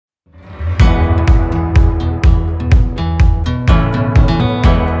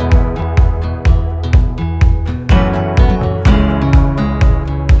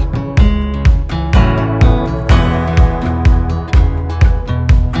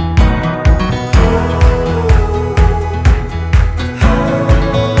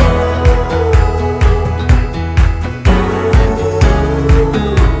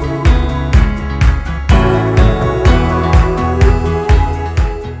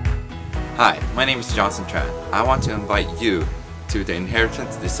Hi, my name is Johnson Tran. I want to invite you to the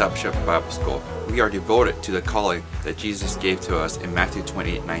Inheritance Discipleship Bible School. We are devoted to the calling that Jesus gave to us in Matthew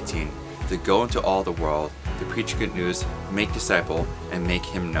 28:19 to go into all the world, to preach good news, make disciples, and make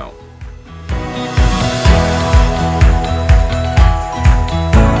Him known.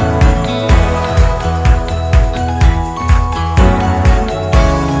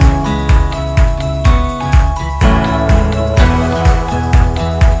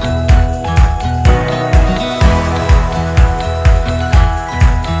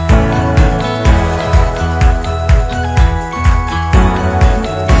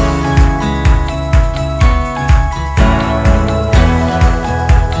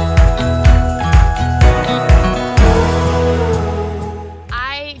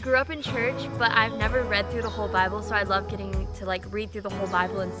 Up in church, but I've never read through the whole Bible, so I love getting to read through the whole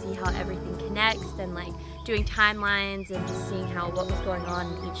Bible and see how everything connects, and doing timelines and just seeing what was going on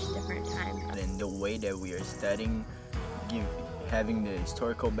in each different time. And the way that we are studying, having the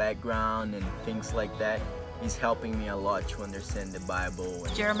historical background and things like that is helping me a lot to understand the Bible.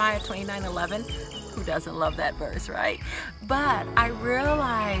 Jeremiah 29:11, who doesn't love that verse, right? But I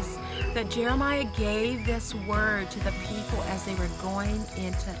realized that Jeremiah gave this word to the people as they were going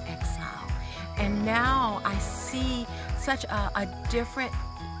into exile. And now I see such a different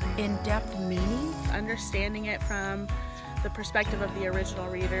in-depth meaning. Understanding it from the perspective of the original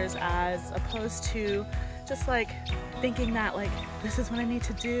readers as opposed to just thinking that this is what I need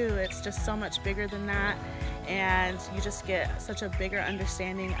to do. It's just so much bigger than that, and you just get such a bigger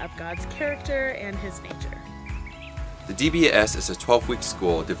understanding of God's character and His nature. The DBS is a 12-week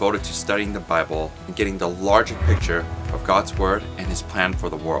school devoted to studying the Bible and getting the larger picture of God's Word and His plan for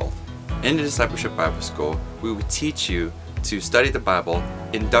the world. In the Discipleship Bible School, we will teach you to study the Bible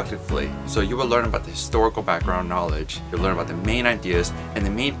inductively. So you will learn about the historical background knowledge, you'll learn about the main ideas and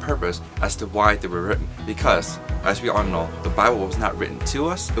the main purpose as to why they were written. Because, as we all know, the Bible was not written to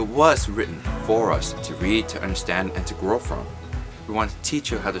us, it was written for us to read, to understand, and to grow from. We want to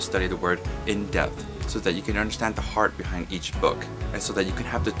teach you how to study the Word in depth so that you can understand the heart behind each book, and so that you can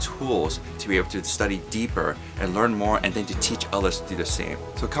have the tools to be able to study deeper and learn more, and then to teach others to do the same.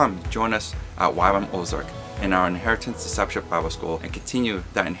 So come join us at YWAM Ozarks in our Inheritance Discipleship Bible School and continue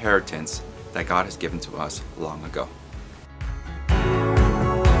that inheritance that God has given to us long ago.